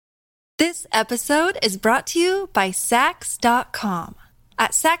This episode is brought to you by Sax.com.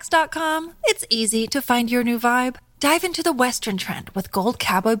 At Sax.com, it's easy to find your new vibe. Dive into the Western trend with gold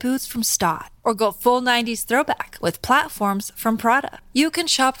cowboy boots from Stott, or go full 90s throwback with platforms from Prada. You can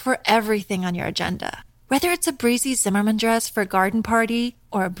shop for everything on your agenda, whether it's a breezy Zimmermann dress for a garden party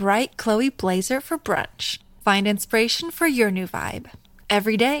or a bright Chloe blazer for brunch. Find inspiration for your new vibe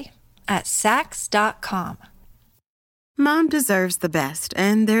every day at Sax.com. Mom deserves the best,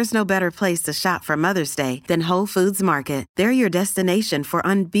 and there's no better place to shop for Mother's Day than Whole Foods Market. They're your destination for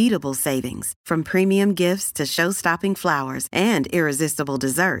unbeatable savings, from premium gifts to show-stopping flowers and irresistible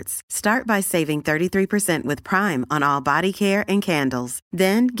desserts. Start by saving 33% with Prime on all body care and candles.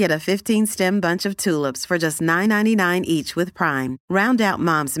 Then get a 15-stem bunch of tulips for just $9.99 each with Prime. Round out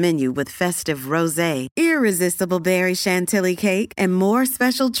Mom's menu with festive rosé, irresistible berry chantilly cake, and more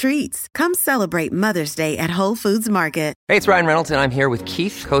special treats. Come celebrate Mother's Day at Whole Foods Market. Hey, it's Ryan Reynolds, and I'm here with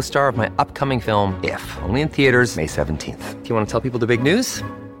Keith, co-star of my upcoming film, If, only in theaters May 17th. Do you want to tell people the big news?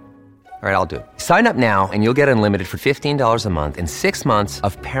 All right, I'll do it. Sign up now and you'll get unlimited for $15 a month and 6 months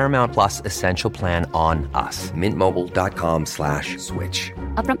of Paramount Plus Essential Plan on us. MintMobile.com/switch.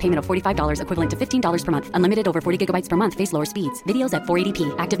 Upfront payment of $45 equivalent to $15 per month. Unlimited over 40 gigabytes per month. Face lower speeds. Videos at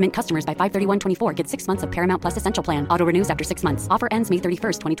 480p. Active Mint customers by 531.24 get 6 months of Paramount Plus Essential Plan. Auto renews after 6 months. Offer ends May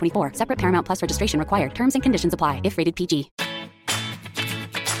 31st, 2024. Separate Paramount Plus registration required. Terms and conditions apply if rated PG.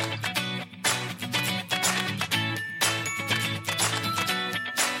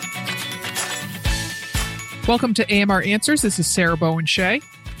 Welcome to AMR Answers. This is Sarah Bowen Shea.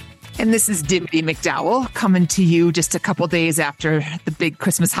 And this is Dimity McDowell coming to you just a couple days after the big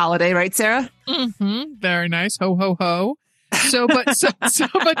Christmas holiday, right, Sarah? Mm-hmm. Very nice. Ho, ho, ho. But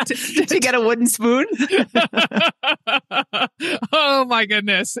to get a wooden spoon? Oh, my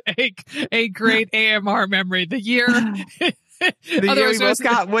goodness. A great AMR memory. The year... The year we both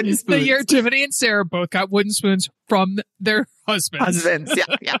got wooden spoons. The year Tiffany and Sarah both got wooden spoons from their husbands.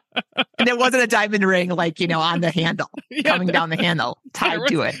 Yeah. And it wasn't a diamond ring, on the handle, coming down the handle, tied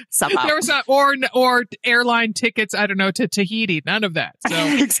to it somehow. There was not, or airline tickets, I don't know, to Tahiti. None of that. So,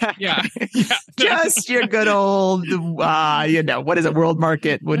 exactly. Yeah. Just your good old, what is it, world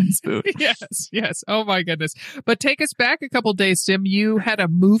market wooden spoon. Yes. Oh, my goodness. But take us back a couple days, Sim. You had a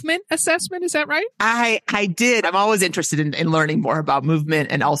movement assessment. Is that right? I did. I'm always interested in learning more about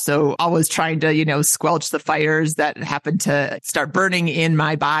movement, and also always trying to, squelch the fires that happen to start burning in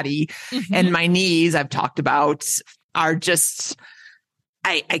my body. Mm-hmm. And my knees, I've talked about, are just,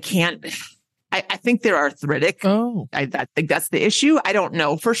 I can't, I think they're arthritic. Oh. I think that's the issue. I don't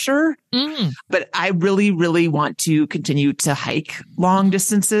know for sure, but I really, really want to continue to hike long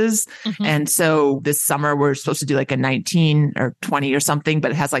distances. Mm-hmm. And so this summer we're supposed to do like a 19 or 20 or something,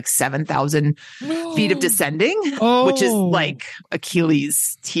 but it has like 7,000 feet of descending, which is like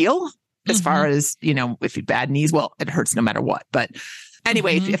Achilles heel as far as, if you bad knees, well, it hurts no matter what. But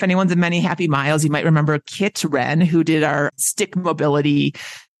anyway, if anyone's in Many Happy Miles, you might remember Kit Wren, who did our stick mobility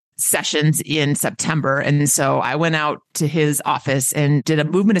sessions in September. And so I went out to his office and did a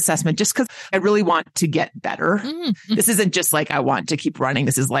movement assessment just because I really want to get better. Mm-hmm. This isn't just like I want to keep running.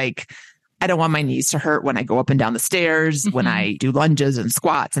 This is like, I don't want my knees to hurt when I go up and down the stairs, when I do lunges and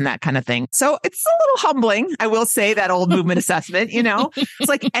squats and that kind of thing. So it's a little humbling. I will say that old movement assessment, it's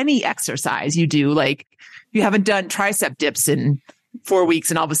like any exercise you do, like you haven't done tricep dips in 4 weeks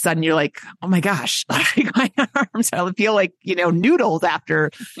and all of a sudden you're like, oh my gosh, like my arms, I feel like, noodles after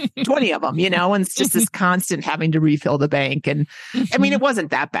 20 of them, and it's just this constant having to refill the bank. And I mean, it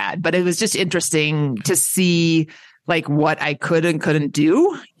wasn't that bad, but it was just interesting to see like what I could and couldn't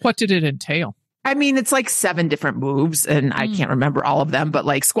do. What did it entail? I mean, it's like 7 different moves and I can't remember all of them, but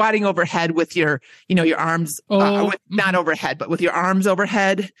like squatting overhead with your, your arms, not overhead, but with your arms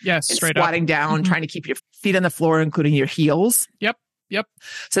overhead. Yes. And straight squatting up. down, trying to keep your feet on the floor, including your heels. Yep.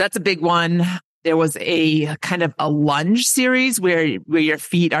 So that's a big one. There was a kind of a lunge series where your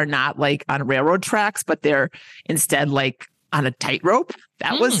feet are not like on railroad tracks, but they're instead like on a tightrope.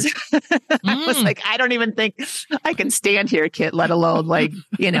 That was, I was like, I don't even think I can stand here, Kit, let alone like,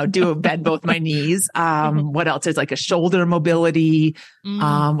 bend both my knees. What else? There's like a shoulder mobility,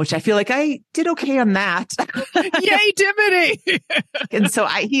 which I feel like I did okay on that. Yay, Dimity! And so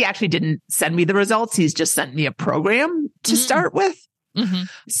he actually didn't send me the results. He's just sent me a program to start with. Mm-hmm.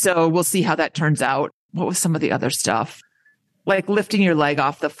 So we'll see how that turns out. What was some of the other stuff? Like lifting your leg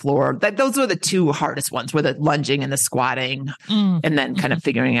off the floor. Those were the 2 hardest ones, were the lunging and the squatting, and then kind of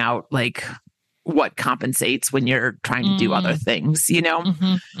figuring out like what compensates when you're trying to do other things,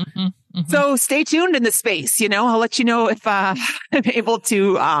 So stay tuned in the space, I'll let you know if I'm able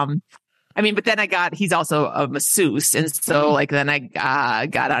to I mean, but then he's also a masseuse. And so like, then I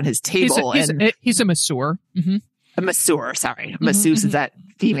got on his table he's a masseur. Mm-hmm. A masseur, sorry. Masseuse, is that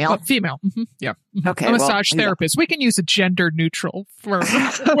female? Female. Mm-hmm. Yeah. Mm-hmm. Okay. A massage therapist. We can use a gender neutral word.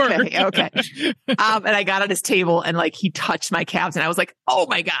 Okay. And I got on his table and like he touched my calves and I was like, oh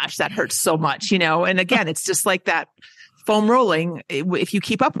my gosh, that hurts so much, And again, it's just like that foam rolling. If you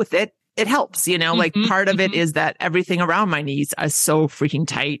keep up with it, it helps, like part of it is that everything around my knees are so freaking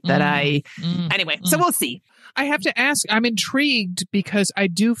tight that anyway, so we'll see. I have to ask, I'm intrigued because I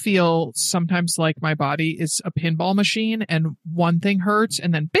do feel sometimes like my body is a pinball machine and one thing hurts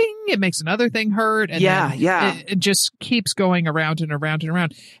and then bing, it makes another thing hurt. And it just keeps going around and around and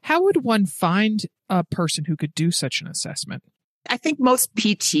around. How would one find a person who could do such an assessment? I think most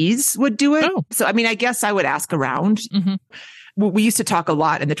PTs would do it. Oh. So, I mean, I guess I would ask around. Mm-hmm. We used to talk a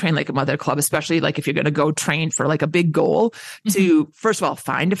lot in the Train Like a Mother Club, especially like if you're going to go train for like a big goal, to first of all,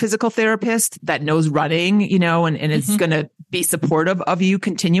 find a physical therapist that knows running, and is going to be supportive of you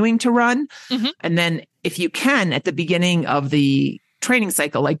continuing to run. Mm-hmm. And then if you can, at the beginning of the training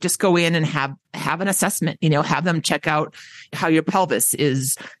cycle, like just go in and have an assessment, have them check out how your pelvis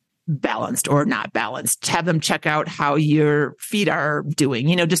is balanced or not balanced, have them check out how your feet are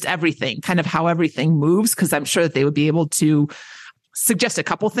doing, just everything, kind of how everything moves. Cause I'm sure that they would be able to suggest a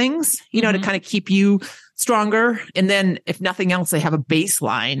couple things, to kind of keep you stronger. And then if nothing else, they have a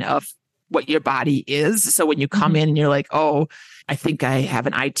baseline of what your body is. So when you come in and you're like, oh, I think I have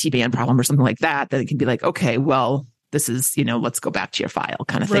an IT band problem or something like that, then it can be like, okay, well, this is, let's go back to your file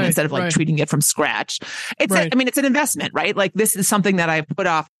kind of thing, instead of like treating it from scratch. It's it's an investment, right? Like this is something that I've put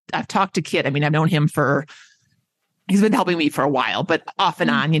off. I've talked to Kit. I mean, I've known him he's been helping me for a while, but off and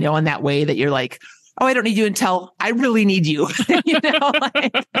on, in that way that you're like, oh, I don't need you until I really need you.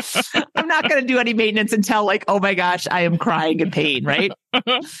 Like, I'm not going to do any maintenance until like, oh my gosh, I am crying in pain. Right.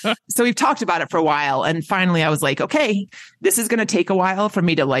 So we've talked about it for a while. And finally I was like, okay, this is going to take a while for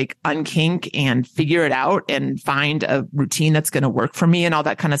me to like unkink and figure it out and find a routine that's going to work for me and all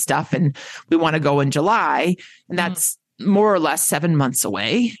that kind of stuff. And we want to go in July, and that's more or less 7 months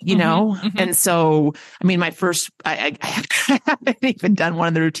away, And so, I mean, my first, I haven't even done one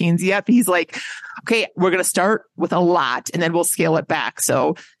of the routines yet. But he's like, okay, we're going to start with a lot and then we'll scale it back.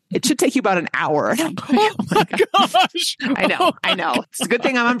 So it should take you about an hour. Oh my gosh. I know. It's a good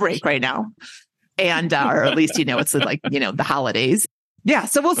thing I'm on break right now. And, or at least, it's like, the holidays. Yeah.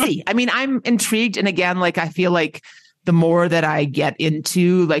 So we'll see. I mean, I'm intrigued. And again, like, I feel like the more that I get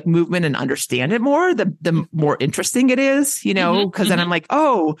into like movement and understand it more, the more interesting it is, because then I'm like,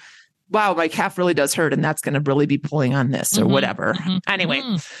 oh, wow, my calf really does hurt. And that's going to really be pulling on this or whatever. Anyway,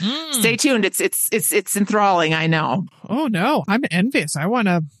 stay tuned. It's enthralling. I know. Oh no, I'm envious. I want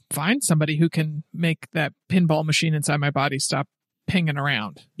to find somebody who can make that pinball machine inside my body stop pinging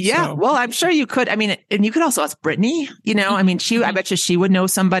around. Yeah. So. Well, I'm sure you could. I mean, and you could also ask Brittany, I mean, I bet you she would know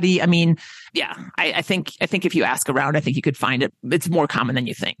somebody. I mean, yeah, I think if you ask around, I think you could find it. It's more common than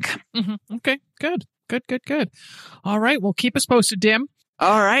you think. Mm-hmm. Okay, good. All right. Well, keep us posted, Dim.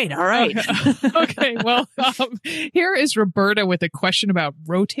 All right. Okay. Well, here is Roberta with a question about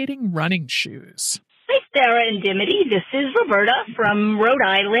rotating running shoes. Hi, Sarah and Dimity. This is Roberta from Rhode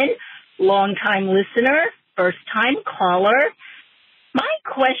Island. Longtime listener, first-time caller. My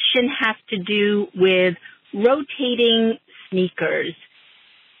question has to do with rotating sneakers.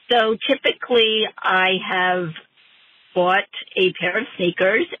 So typically I have bought a pair of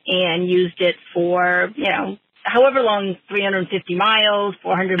sneakers and used it for, however long, 350 miles,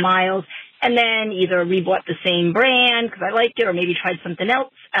 400 miles, and then either rebought the same brand because I liked it or maybe tried something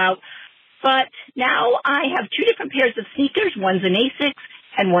else out. But now I have two different pairs of sneakers. One's an Asics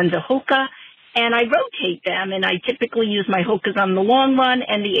and one's a Hoka. And I rotate them, and I typically use my Hokas on the long run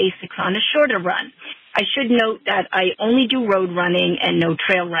and the Asics on a shorter run. I should note that I only do road running and no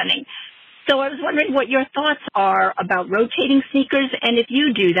trail running. So I was wondering what your thoughts are about rotating sneakers and if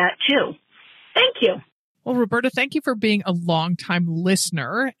you do that too. Thank you. Well, Roberta, thank you for being a longtime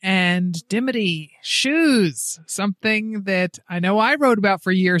listener. And Dimity, shoes, something that I know I wrote about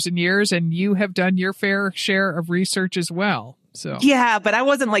for years and years, and you have done your fair share of research as well. So yeah, but I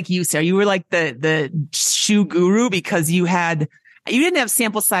wasn't like you, Sarah. You were like the shoe guru because you didn't have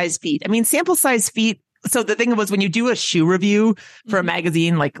sample size feet. I mean, sample size feet. So the thing was, when you do a shoe review for a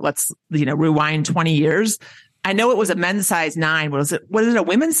magazine, like let's, rewind 20 years. I know it was a men's size 9. Was it a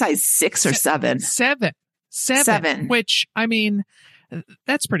women's size 6 or 7? 7, which, I mean,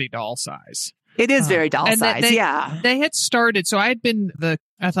 that's pretty doll size. It is very doll size. They had started. So I had been the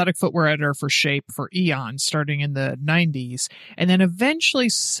athletic footwear editor for Shape for eons, starting in the 90s. And then eventually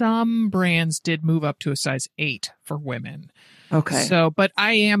some brands did move up to a size 8 for women. Okay. So, but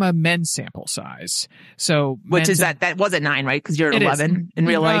I am a men's sample size. So, which is that wasn't 9, right? Because you're 11 in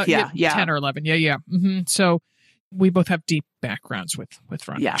real life. Yeah. 10 or 11. Yeah. Mm-hmm. So we both have deep backgrounds with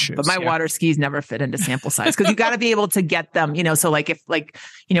running shoes. But my water skis never fit into sample size because you got to be able to get them, so like if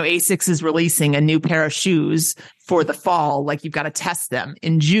ASICS is releasing a new pair of shoes for the fall, like you've got to test them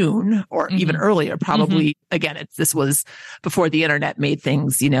in June or even earlier, probably. Again, this was before the internet made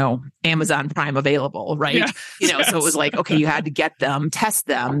things, Amazon Prime available, right? Yes. So it was like, okay, you had to get them, test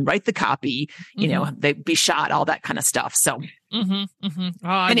them, write the copy, they'd be shot, all that kind of stuff. So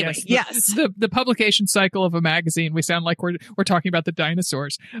anyway, yes. The publication cycle of a magazine, we sound like we're talking about the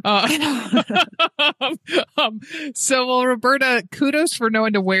dinosaurs. So, Roberta, kudos for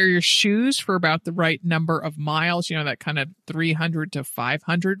knowing to wear your shoes for about the right number of miles, that kind of 300 to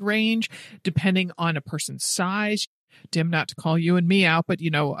 500 range, depending on a person's size. Dim, not to call you and me out, but,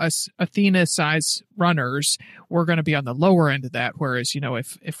 us Athena size runners, we're going to be on the lower end of that. Whereas,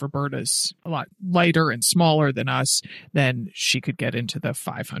 if Roberta's a lot lighter and smaller than us, then she could get into the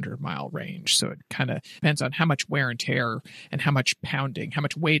 500-mile range. So it kind of depends on how much wear and tear and how much pounding, how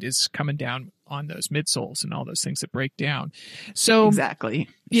much weight is coming down on those midsoles and all those things that break down. So exactly.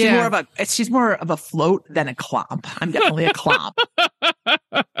 She's more of a float than a clomp. I'm definitely a clomp.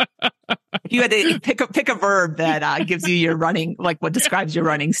 You had to pick a verb that gives you your running, like what describes your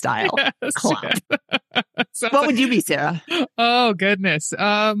running style. Yes, clomp. What would you be, Sarah? Oh, goodness.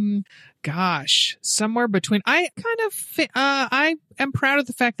 Gosh, somewhere between. I am proud of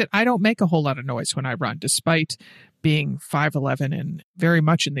the fact that I don't make a whole lot of noise when I run, despite being 5'11" and very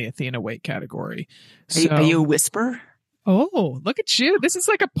much in the Athena weight category. Are you a whisper? Oh, look at you. This is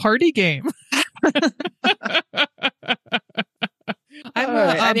like a party game.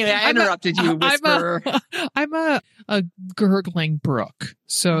 Anyway, I interrupted you, whisperer. I'm a gurgling brook.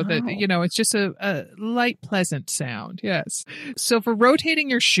 So that, it's just a light, pleasant sound. Yes. So for rotating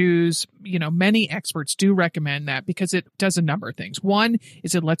your shoes, many experts do recommend that because it does a number of things. One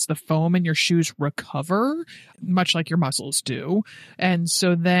is it lets the foam in your shoes recover, much like your muscles do. And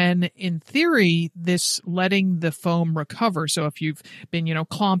so then in theory, this letting the foam recover. So if you've been,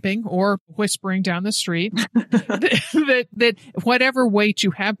 clomping or whispering down the street, that whatever weight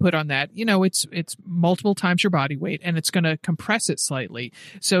you have put on that, it's multiple times your body weight and it's going to compress it slightly.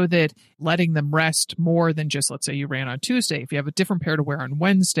 So that letting them rest more than just, let's say you ran on Tuesday. If you have a different pair to wear on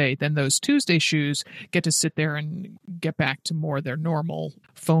Wednesday, then those Tuesday shoes get to sit there and get back to more their normal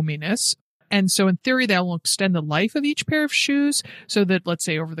foaminess. And so in theory, that will extend the life of each pair of shoes so that, let's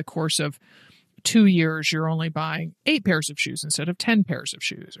say, over the course of 2 years, you're only buying 8 pairs of shoes instead of 10 pairs of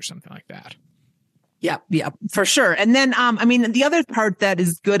shoes or something like that. Yeah, for sure. And then, the other part that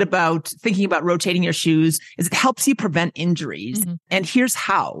is good about thinking about rotating your shoes is it helps you prevent injuries. Mm-hmm. And here's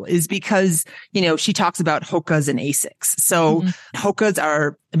how, is because, she talks about Hokas and ASICS. So Hokas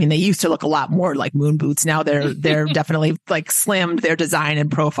are, they used to look a lot more like moon boots. Now they're definitely like slimmed their design and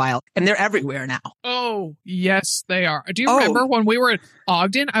profile, and they're everywhere now. Oh, yes, they are. Do you remember when we were at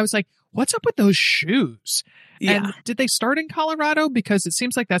Ogden? I was like, what's up with those shoes? Yeah. And did they start in Colorado? Because it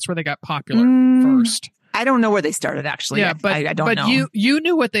seems like that's where they got popular first. I don't know where they started, actually. Yeah, but I don't know. But you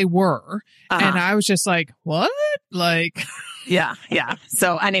knew what they were. And I was just like, what? Like... Yeah.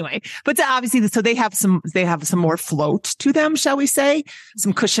 So anyway, but obviously, so they have some more float to them, shall we say,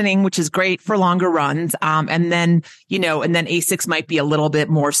 some cushioning, which is great for longer runs. And then ASICS might be a little bit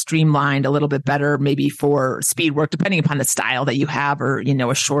more streamlined, a little bit better, maybe for speed work, depending upon the style that you have or,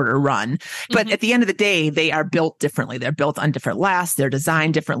 a shorter run. But at the end of the day, they are built differently. They're built on different lasts. They're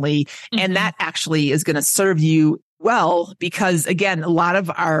designed differently. And that actually is going to serve you well, because again, a lot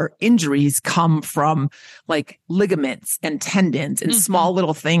of our injuries come from like ligaments and tendons and small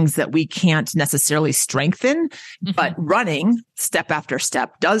little things that we can't necessarily strengthen, but running step after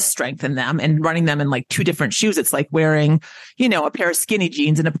step does strengthen them, and running them in like 2 different shoes. It's like wearing, a pair of skinny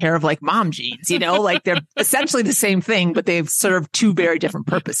jeans and a pair of like mom jeans, like they're essentially the same thing, but they've served 2 very different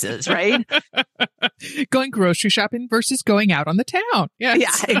purposes, right? Going grocery shopping versus going out on the town.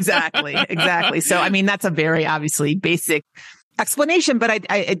 Yes. Yeah, exactly. So, that's a very obviously basic explanation, but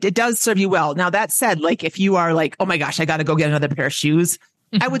it does serve you well. Now, that said, like if you are like, oh my gosh, I got to go get another pair of shoes,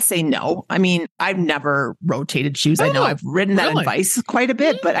 I would say no. I've never rotated shoes. I know I've ridden that advice quite a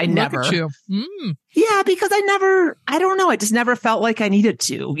bit, but I never. Look at you. Yeah, because I don't know. I just never felt like I needed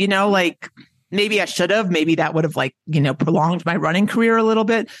to, like maybe I should have, maybe that would have like, prolonged my running career a little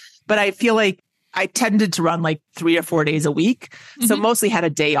bit, but I feel like I tended to run like 3 or 4 days a week. So mostly had a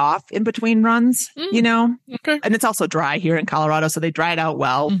day off in between runs, Okay. And it's also dry here in Colorado, so they dry it out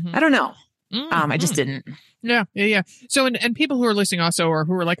well. I don't know. I just didn't. Yeah. So, and people who are listening also, or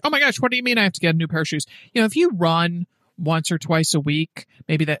who are like, oh my gosh, what do you mean I have to get a new pair of shoes? If you run once or twice a week,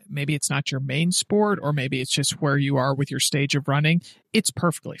 maybe it's not your main sport, or maybe it's just where you are with your stage of running, it's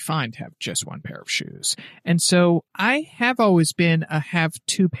perfectly fine to have just one pair of shoes. And so I have always been have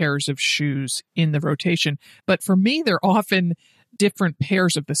two pairs of shoes in the rotation, but for me, they're often different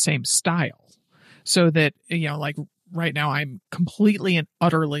pairs of the same style. So that, like right now I'm completely and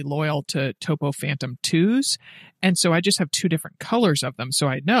utterly loyal to Topo Phantom 2s. And so I just have two different colors of them. So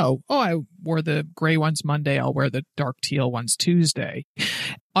I know, I wore the gray ones Monday, I'll wear the dark teal ones Tuesday.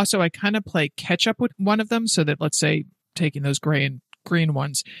 Also, I kind of play catch up with one of them, so that, let's say, taking those gray and green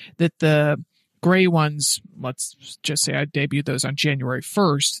ones, that the gray ones, let's just say I debut those on January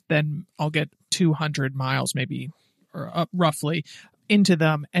 1st, then I'll get 200 miles maybe, or roughly, into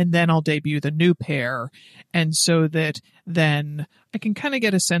them, and then I'll debut the new pair. And so that then I can kind of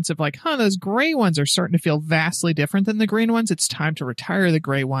get a sense of like, those gray ones are starting to feel vastly different than the green ones. It's time to retire the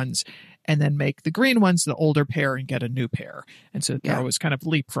gray ones and then make the green ones the older pair and get a new pair. And so they're always kind of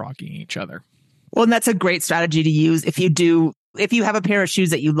leapfrogging each other. Well, and that's a great strategy to use if you have a pair of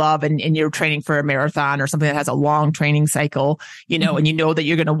shoes that you love and you're training for a marathon or something that has a long training cycle, and you know that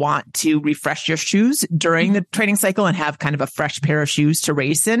you're going to want to refresh your shoes during the training cycle and have kind of a fresh pair of shoes to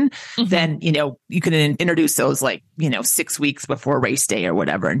race in, then, you can introduce those 6 weeks before race day or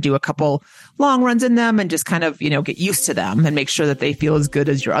whatever, and do a couple long runs in them and just kind of, get used to them and make sure that they feel as good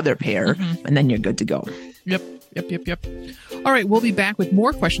as your other pair. And then you're good to go. Yep. All right. We'll be back with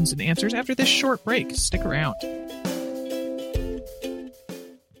more questions and answers after this short break. Stick around.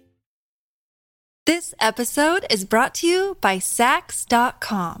 This episode is brought to you by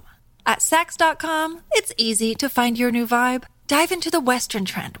Sax.com. At Sax.com, it's easy to find your new vibe. Dive into the Western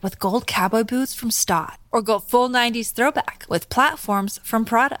trend with gold cowboy boots from Stott, or go full 90s throwback with platforms from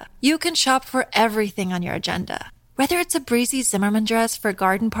Prada. You can shop for everything on your agenda, whether it's a breezy Zimmermann dress for a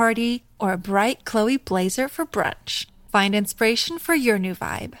garden party or a bright Chloe blazer for brunch. Find inspiration for your new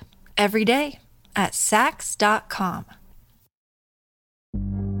vibe every day at Sax.com.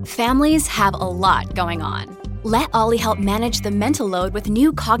 Families have a lot going on. Let Ollie help manage the mental load with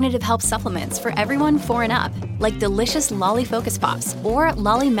new cognitive help supplements for everyone 4 and up, like delicious Lolly Focus Pops or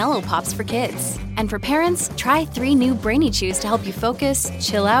Lolly Mellow Pops for kids. And for parents, try 3 new Brainy Chews to help you focus,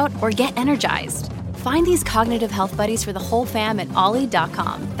 chill out, or get energized. Find these cognitive health buddies for the whole fam at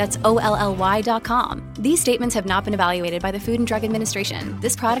ollie.com. That's OLLY.com. These statements have not been evaluated by the Food and Drug Administration.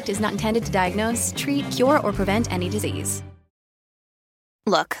 This product is not intended to diagnose, treat, cure, or prevent any disease.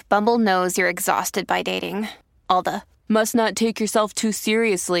 Look, Bumble knows you're exhausted by dating. All the, must not take yourself too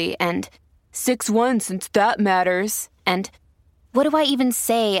seriously, and 6'1" since that matters, and what do I even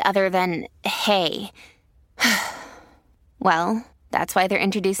say other than, hey? Well, that's why they're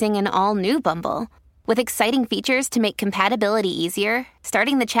introducing an all-new Bumble, with exciting features to make compatibility easier,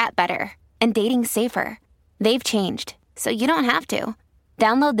 starting the chat better, and dating safer. They've changed, so you don't have to.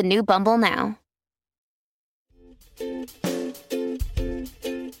 Download the new Bumble now.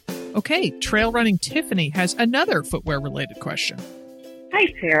 Okay, trail running Tiffany has another footwear-related question.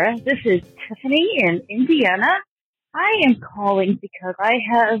 Hi, Sarah. This is Tiffany in Indiana. I am calling because I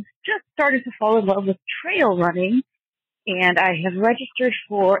have just started to fall in love with trail running, and I have registered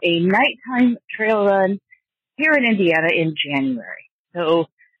for a nighttime trail run here in Indiana in January. So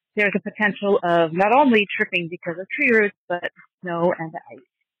there's a potential of not only tripping because of tree roots, but snow and ice.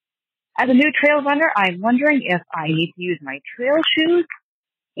 As a new trail runner, I'm wondering if I need to use my trail shoes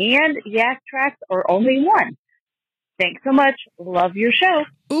and Yak Tracks or only one. Thanks so much. Love your show.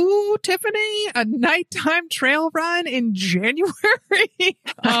 Ooh, Tiffany, a nighttime trail run in January.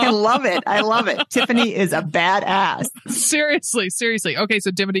 I love it. I love it. Tiffany is a badass. Seriously. Okay, so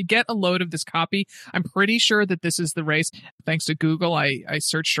Tiffany, get a load of this copy. I'm pretty sure that this is the race. Thanks to Google, I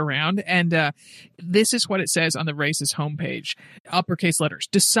searched around, and this is what it says on the race's homepage. Uppercase letters.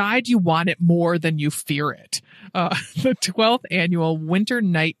 Decide you want it more than you fear it. The 12th annual Winter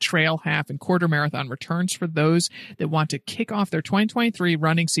Night Trail Half and Quarter Marathon returns for those that want to kick off their 2023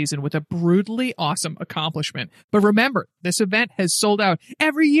 running season with a brutally awesome accomplishment. But remember, this event has sold out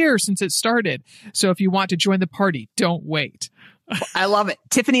every year since it started. So if you want to join the party, don't wait. I love it.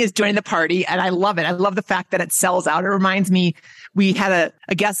 Tiffany is joining the party, and I love it. I love the fact that it sells out. It reminds me, we had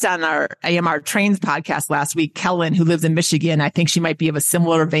a guest on our AMR Trains podcast last week, Kellen, who lives in Michigan. I think she might be of a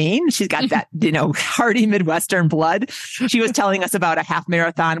similar vein. She's got that, hearty Midwestern blood. She was telling us about a half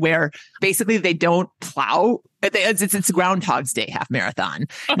marathon where basically they don't plow. It's Groundhog's Day half marathon.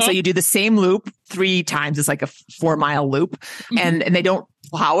 And so you do the same loop 3 times. It's like a 4-mile loop, and they don't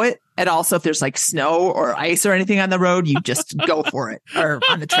plow it. And also if there's like snow or ice or anything on the road, you just go for it, or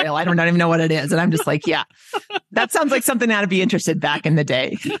on the trail. I don't even know what it is. And I'm just like, yeah, that sounds like something I'd be interested back in the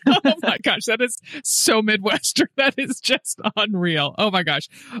day. Oh my gosh. That is so Midwestern. That is just unreal. Oh my gosh.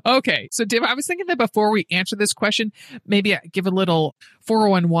 Okay. So Dave, I was thinking that before we answer this question, maybe I give a little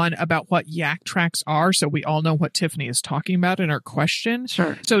 411 about what Yaktrax are, so we all know what Tiffany is talking about in her question.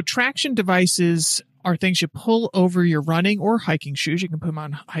 Sure. So traction devices are things you pull over your running or hiking shoes. You can put them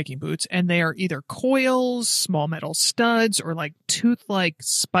on hiking boots, and they are either coils, small metal studs, or like tooth-like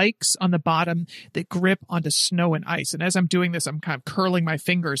spikes on the bottom that grip onto snow and ice. And as I'm doing this, I'm kind of curling my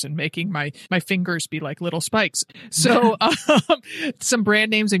fingers and making my fingers be like little spikes. So some brand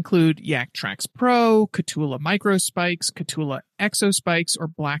names include Yaktrax Pro, Katula Micro Spikes, Katula Exo Spikes, or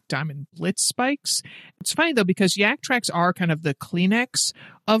Black Diamond Blitz Spikes. It's funny though, because Yaktrax are kind of the Kleenex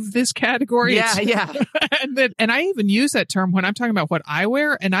of this category. Yeah. and I even use that term when I'm talking about what I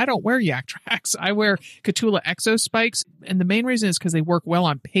wear, and I don't wear Yaktrax. I wear Katula Exo Spikes, and the main reason is because they work well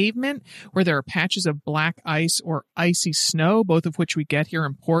on pavement where there are patches of black ice or icy snow, both of which we get here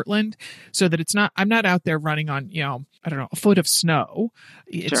in Portland, so that I'm not out there running on, a foot of snow.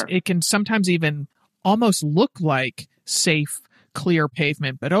 It can sometimes even almost look like safe, clear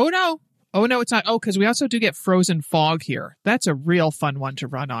pavement, but oh no, it's not. Oh, because we also do get frozen fog here. That's a real fun one to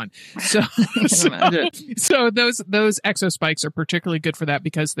run on. So those Exo Spikes are particularly good for that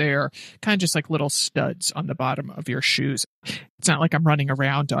because they're kind of just like little studs on the bottom of your shoes. It's not like I'm running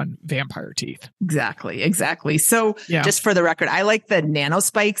around on vampire teeth. Exactly. So just for the record, I like the Nano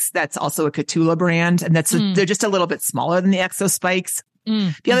Spikes. That's also a Katula brand, and they're just a little bit smaller than the Exo Spikes.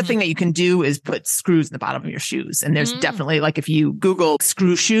 The other thing that you can do is put screws in the bottom of your shoes. And there's definitely, like, if you Google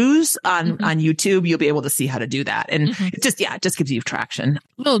screw shoes on YouTube, you'll be able to see how to do that. And it just gives you traction.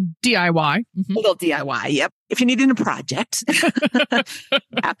 A little DIY. A little DIY. Yep. If you need a project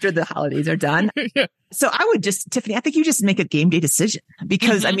after the holidays are done. So I would Tiffany, I think you just make a game day decision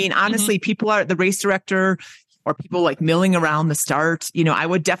because honestly, people are the race director or people like milling around the start. I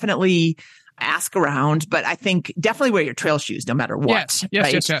would definitely ask around, but I think definitely wear your trail shoes no matter what.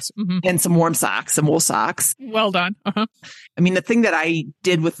 Yes. And some warm socks, some wool socks. Well done. The thing that I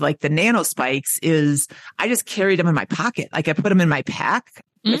did with like the Nano Spikes is I just carried them in my pocket. Like I put them in my pack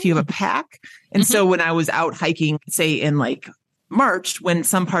if you have a pack. And so when I was out hiking, say in like March, when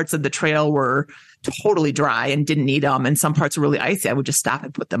some parts of the trail were totally dry and didn't need them, and some parts were really icy, I would just stop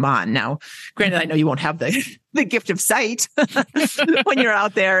and put them on. Now, granted, I know you won't have the gift of sight when you're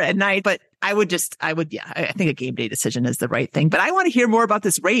out there at night, but I think a game day decision is the right thing. But I want to hear more about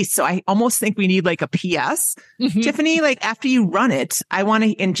this race. So I almost think we need like a PS. Tiffany, like after you run it, I want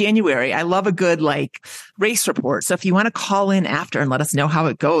to, in January, I love a good like race report. So if you want to call in after and let us know how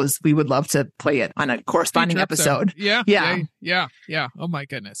it goes, we would love to play it on a corresponding episode. Yeah. Oh my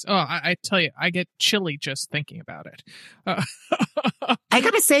goodness. Oh, I tell you, I get chilly just thinking about it. I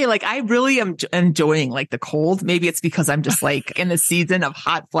gotta say, like, I really am enjoying like the cold. Maybe it's because I'm just like in the season of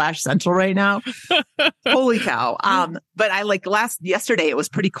hot flash central right now. Holy cow. But I like yesterday, it was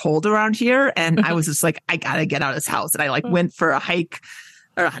pretty cold around here. And I was just like, I gotta get out of this house. And I like went for a hike,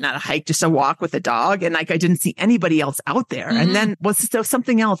 or not a hike, just a walk with a dog. And like, I didn't see anybody else out there. And then was there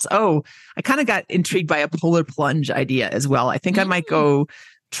something else? Oh, I kind of got intrigued by a polar plunge idea as well. I think I might go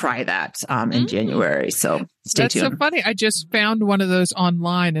try that in January. So stay tuned. That's so funny. I just found one of those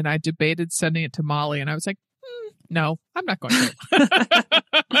online and I debated sending it to Molly and I was like, no, I'm not going to.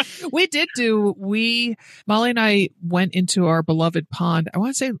 Molly and I went into our beloved pond. I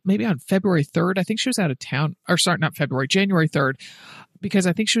want to say maybe on February 3rd. I think she was out of town, or sorry, not February, January 3rd, because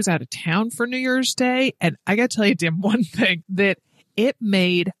I think she was out of town for New Year's Day. And I got to tell you, Dim, one thing that it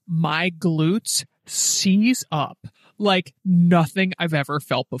made my glutes seize up like nothing I've ever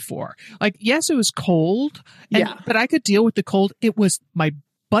felt before. Like, yes, it was cold, but I could deal with the cold. It was my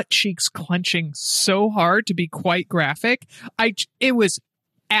butt cheeks clenching so hard, to be quite graphic. It was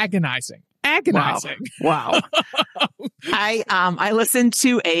agonizing. Wow. I listened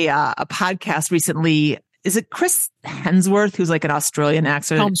to a podcast recently. Is it Chris Hemsworth, who's like an Australian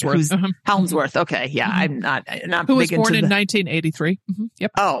actor? Helmsworth. Helmsworth. Okay. Yeah. I'm not who was born in 1983.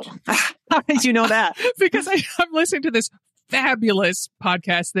 Yep. Oh, how did you know that? Because I'm listening to this fabulous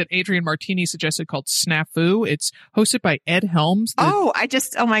podcast that Adrian Martini suggested called Snafu. It's hosted by Ed Helms. Oh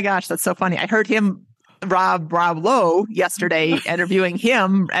my gosh. That's so funny. I heard him, Rob Lowe, yesterday interviewing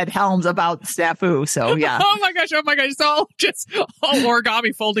him at Helms about Snafu. So yeah. Oh my gosh. It's all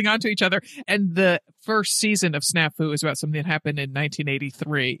origami folding onto each other. And the first season of Snafu is about something that happened in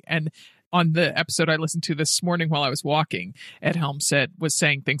 1983. And on the episode I listened to this morning while I was walking, Ed Helms was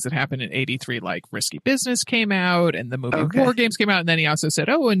saying things that happened in 83, like Risky Business came out and the movie War Games came out. And then he also said,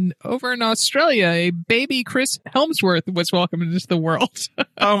 and over in Australia, a baby Chris Helmsworth was welcomed into the world.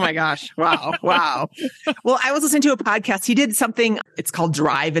 Oh my gosh. Wow. Well, I was listening to a podcast. He did something, it's called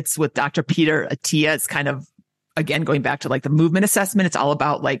Drive. It's with Dr. Peter Attia. It's kind of, again, going back to like the movement assessment. It's all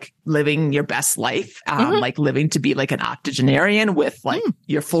about like living your best life, like living to be like an octogenarian with like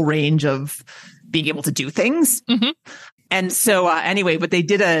your full range of being able to do things. And so anyway, but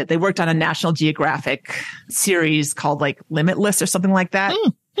they worked on a National Geographic series called like Limitless or something like that.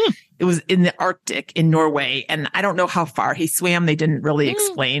 It was in the Arctic in Norway. And I don't know how far he swam. They didn't really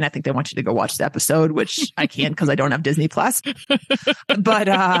explain. I think they want you to go watch the episode, which I can't because I don't have Disney Plus.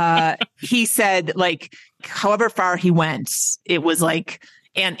 But he said like, however far he went, it was like,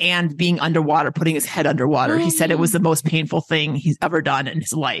 and being underwater, putting his head underwater. He said it was the most painful thing he's ever done in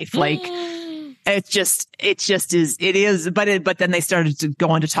his life. Like, it is. But then they started to go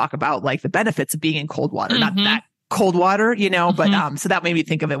on to talk about like the benefits of being in cold water, not that cold water, but, so that made me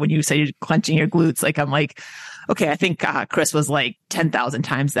think of it when you say you're clenching your glutes. Like, I'm like, okay, I think Chris was like 10,000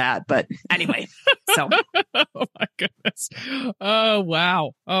 times that, but anyway, so. Oh my goodness. Oh,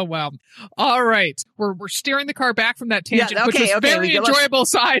 wow. All right. We're steering the car back from that tangent, which was very enjoyable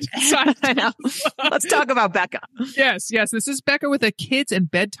side. I know. Let's talk about Becca. Yes. This is Becca with a kids and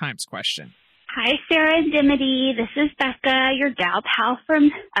bedtimes question. Hi, Sarah and Dimity. This is Becca, your gal pal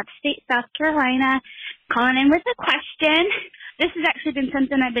from upstate South Carolina, calling in with a question. This has actually been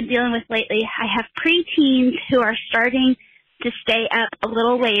something I've been dealing with lately. I have preteens who are starting to stay up a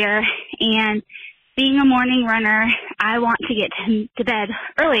little later, and being a morning runner, I want to get to bed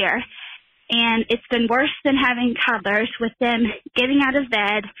earlier. And it's been worse than having toddlers with them getting out of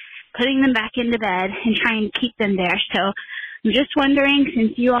bed, putting them back into bed, and trying to keep them there. So I'm just wondering,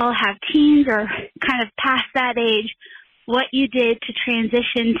 since you all have teens or kind of past that age, what you did to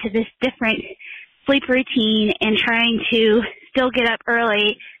transition to this different sleep routine and trying to still get up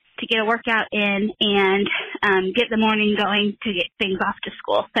early to get a workout in and get the morning going to get things off to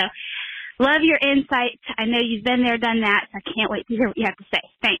school. So love your insights. I know you've been there, done that. So I can't wait to hear what you have to say.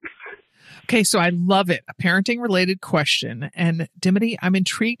 Thanks. Okay, so I love it. A parenting-related question. And Dimity, I'm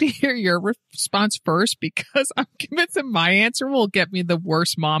intrigued to hear your response first because I'm convinced that my answer will get me the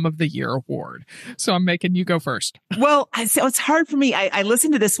worst mom of the year award. So I'm making you go first. Well, so it's hard for me. I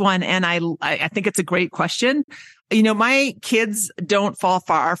listened to this one and I think it's a great question. My kids don't fall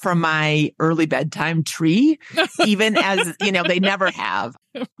far from my early bedtime tree, even as, they never have.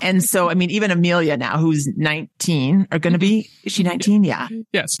 And so, even Amelia now, who's 19, is she 19? Yeah.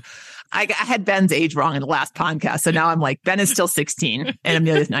 Yes. I had Ben's age wrong in the last podcast. So now I'm like, Ben is still 16 and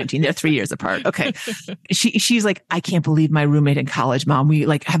Amelia's 19. They're 3 years apart. Okay. She's like, I can't believe my roommate in college, Mom, we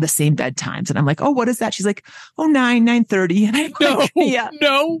like have the same bedtimes. And I'm like, oh, what is that? She's like, 9:30. And I'm like,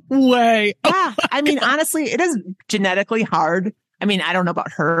 no way. Yeah. Honestly, it is genetically hard. I don't know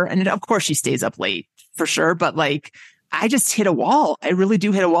about her. And of course she stays up late for sure. But like, I just hit a wall. I really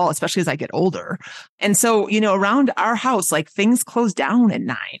do hit a wall, especially as I get older. And so, around our house, like things close down at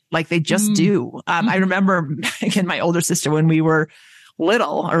 9, like they just do. I remember again, my older sister, when we were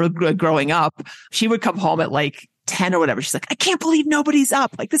little or growing up, she would come home at like 10 or whatever. She's like, I can't believe nobody's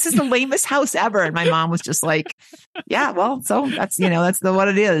up. Like, this is the lamest house ever. And my mom was just like, yeah, well, so that's, that's what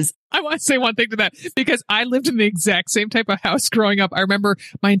it is. I want to say one thing to that because I lived in the exact same type of house growing up. I remember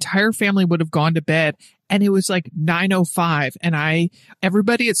my entire family would have gone to bed and it was like 9:05 and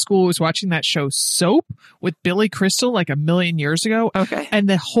everybody at school was watching that show Soap with Billy Crystal like a million years ago. Okay. And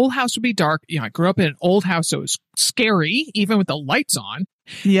the whole house would be dark. I grew up in an old house, so it was scary, even with the lights on.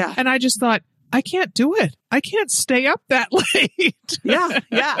 Yeah. And I just thought, I can't do it. I can't stay up that late. Yeah.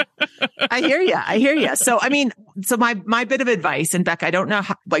 I hear you. So, so my bit of advice, and Beck, I don't know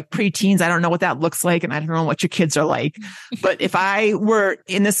how, like preteens, I don't know what that looks like. And I don't know what your kids are like, but if I were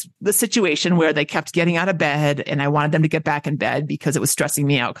in the situation where they kept getting out of bed and I wanted them to get back in bed because it was stressing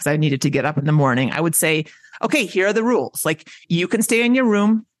me out because I needed to get up in the morning, I would say, okay, here are the rules. Like you can stay in your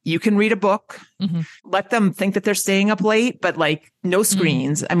room. You can read a book, let them think that they're staying up late, but like no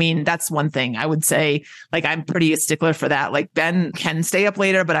screens. That's one thing I would say, like, I'm pretty a stickler for that. Like Ben can stay up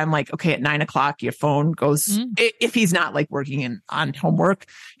later, but I'm like, okay, at 9:00, your phone goes, if he's not like working on homework,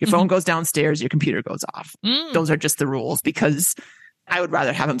 your phone goes downstairs, your computer goes off. Those are just the rules because I would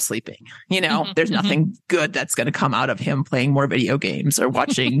rather have him sleeping. There's nothing good that's going to come out of him playing more video games or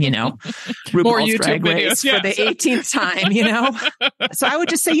watching, RuPaul's Drag Race for the 18th time, So I would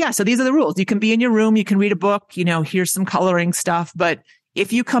just say, so these are the rules. You can be in your room. You can read a book, here's some coloring stuff. But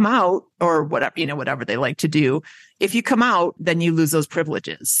if you come out or whatever, whatever they like to do, if you come out, then you lose those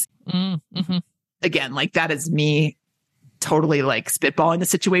privileges. Mm-hmm. Again, like that is me totally like spitballing the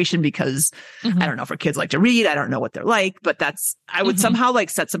situation because I don't know if our kids like to read. I don't know what they're like, but I would somehow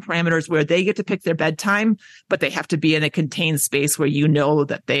like set some parameters where they get to pick their bedtime, but they have to be in a contained space where you know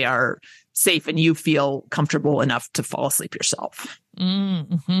that they are safe and you feel comfortable enough to fall asleep yourself.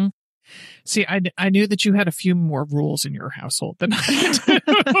 Mm-hmm. See, I knew that you had a few more rules in your household than I do.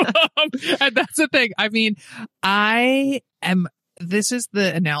 And that's the thing. I mean, this is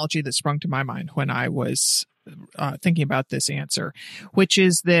the analogy that sprung to my mind when I was thinking about this answer, which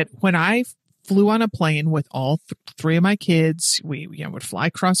is that when I flew on a plane with all three of my kids, we would fly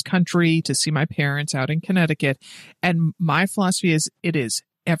cross country to see my parents out in Connecticut. And my philosophy is it is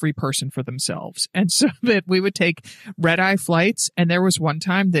every person for themselves. And so that we would take red-eye flights. And there was one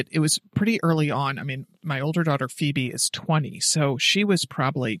time that it was pretty early on. I mean, my older daughter, Phoebe, is 20. So she was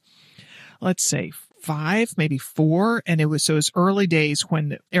probably, let's say, 5, maybe 4. And it was those early days when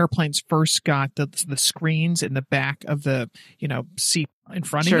the airplanes first got the screens in the back of the, seat in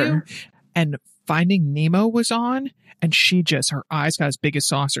front of you. And Finding Nemo was on. And her eyes got as big as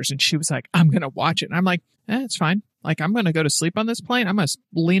saucers. And she was like, I'm going to watch it. And I'm like, it's fine. Like, I'm going to go to sleep on this plane. I'm going to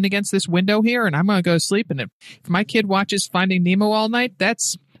lean against this window here and I'm going to go to sleep. And if my kid watches Finding Nemo all night,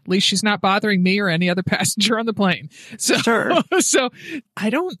 at least she's not bothering me or any other passenger on the plane. So, so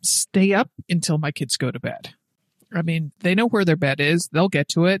I don't stay up until my kids go to bed. I mean, they know where their bed is. They'll get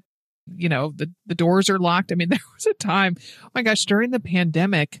to it. The doors are locked. I mean, there was a time, oh my gosh, during the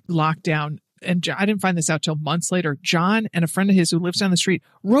pandemic lockdown, and I didn't find this out till months later, John and a friend of his who lives down the street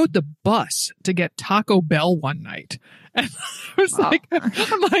rode the bus to get Taco Bell one night. And I was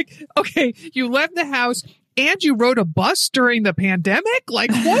I'm like, okay, you left the house and you rode a bus during the pandemic? Like,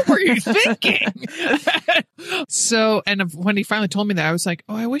 what were you thinking? So, and when he finally told me that, I was like,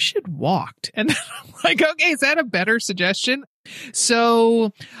 oh, I wish you'd walked. And then I'm like, okay, is that a better suggestion?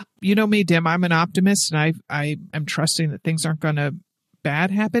 So, you know me, Dim, I'm an optimist and I am trusting that things aren't going to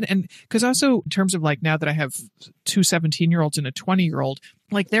bad happen. And because also in terms of like now that I have 2 17-year-olds and a 20-year-old,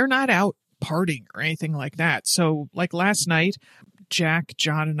 like they're not out partying or anything like that. So like last night, Jack,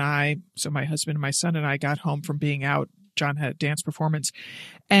 John, and I, so my husband and my son and I got home from being out. John had a dance performance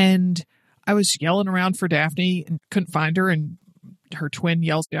and I was yelling around for Daphne and couldn't find her. And her twin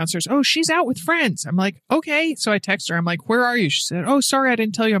yells downstairs, oh, she's out with friends. I'm like, okay. So I text her. I'm like, where are you? She said, oh, sorry, I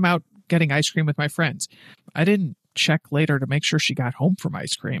didn't tell you I'm out getting ice cream with my friends. I didn't check later to make sure she got home from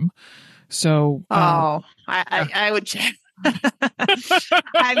ice cream. So, I would check.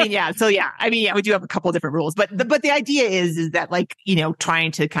 I mean, yeah. So yeah, I mean, yeah, we do have a couple of different rules, but the idea is that like,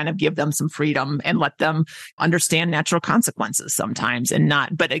 trying to kind of give them some freedom and let them understand natural consequences sometimes and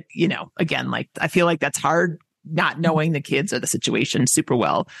not, but again, like, I feel like that's hard, not knowing the kids or the situation super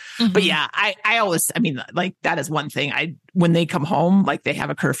well. Mm-hmm. But yeah, I always, I mean, like that is one thing when they come home, like they have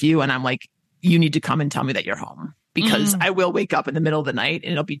a curfew and I'm like, you need to come and tell me that you're home. Because I will wake up in the middle of the night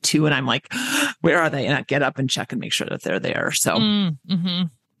and it'll be 2 and I'm like, where are they? And I get up and check and make sure that they're there. So,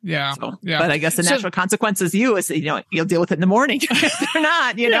 yeah. But I guess the natural consequence is you'll deal with it in the morning. They're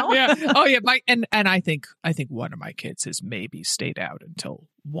not, Yeah. Oh yeah. And I think one of my kids has maybe stayed out until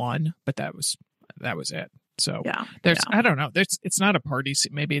 1, but that was it. So I don't know. It's not a party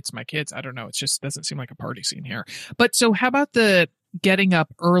scene. Maybe it's my kids. I don't know. It just doesn't seem like a party scene here. But so how about the getting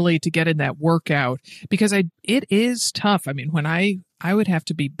up early to get in that workout? Because it is tough. I mean, when I would have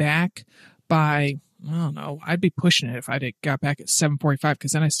to be back by, I don't know, I'd be pushing it if I got back at 7:45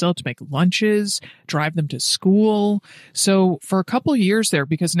 because then I still have to make lunches, drive them to school. So for a couple of years there,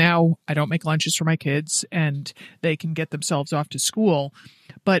 because now I don't make lunches for my kids and they can get themselves off to school.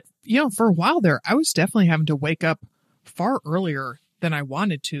 But, for a while there, I was definitely having to wake up far earlier than I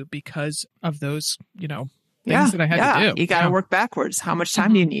wanted to because of those, things that I had to do. You got to work backwards. How much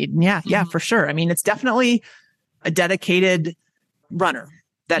time do you need? And yeah, for sure. I mean, it's definitely a dedicated runner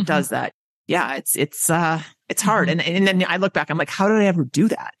that does that. Yeah, it's hard. And then I look back, I'm like, how did I ever do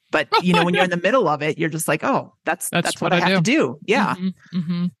that? But when you're in the middle of it, you're just like, oh, that's what I have to do. Yeah.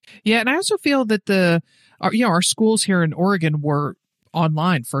 Yeah. And I also feel that our schools here in Oregon were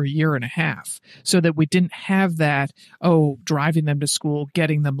online for 1.5 years so that we didn't have that, driving them to school,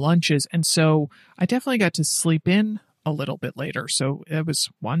 getting them lunches. And so I definitely got to sleep in a little bit later. So it was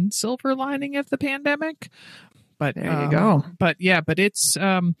one silver lining of the pandemic. But there you go. But it's,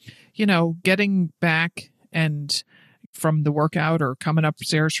 getting back and from the workout or coming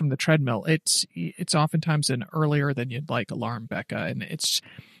upstairs from the treadmill, it's oftentimes an earlier than you'd like alarm, Becca. And it's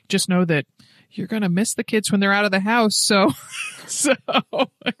just know that you're going to miss the kids when they're out of the house. So,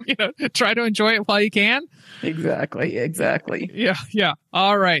 try to enjoy it while you can. Exactly. Yeah.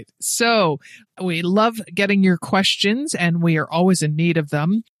 All right. So we love getting your questions, and we are always in need of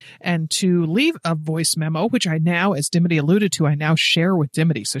them. And to leave a voice memo, which I now, as Dimity alluded to, I now share with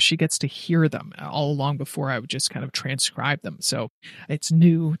Dimity. So she gets to hear them all along. Before I would just kind of transcribe them. So it's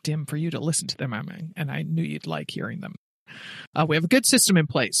new, Dim, for you to listen to them. And I knew you'd like hearing them. We have a good system in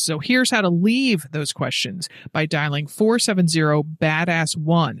place. So here's how to leave those questions by dialing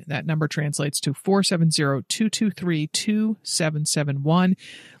 470-BADASS-1. That number translates to 470-223-2771.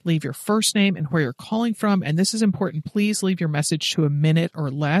 Leave your first name and where you're calling from. And this is important. Please leave your message to a minute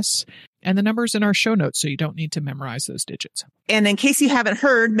or less. And the number's in our show notes, so you don't need to memorize those digits. And in case you haven't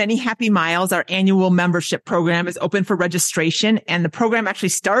heard, Many Happy Miles, our annual membership program, is open for registration. And the program actually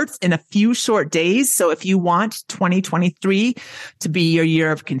starts in a few short days. So if you want 2023 to be your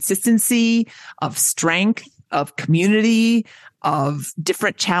year of consistency, of strength, of community, of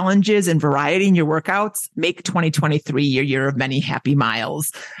different challenges and variety in your workouts, make 2023 your year of many happy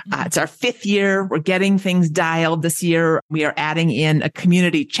miles. It's our 5th year. We're getting things dialed this year. We are adding in a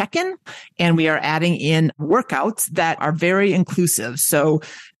community check-in, and we are adding in workouts that are very inclusive. So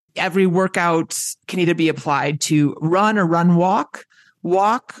every workout can either be applied to run or walk,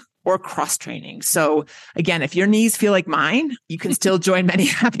 or cross training. So again, if your knees feel like mine, you can still join Many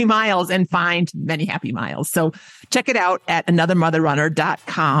Happy Miles and find Many Happy Miles. So check it out at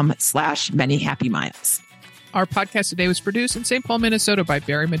anothermotherrunner.com/Many Happy Miles. Our podcast today was produced in St. Paul, Minnesota by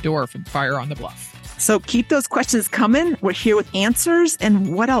Barry Medore from Fire on the Bluff. So keep those questions coming. We're here with answers.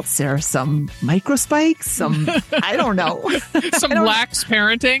 And what else, Sarah? Some microspikes? Some, I don't know. Some lax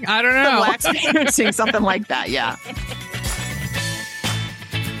parenting? I don't know. Some lax parenting, something like that. Yeah.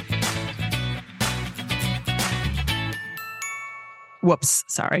 Whoops.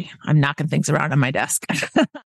 Sorry. I'm knocking things around on my desk.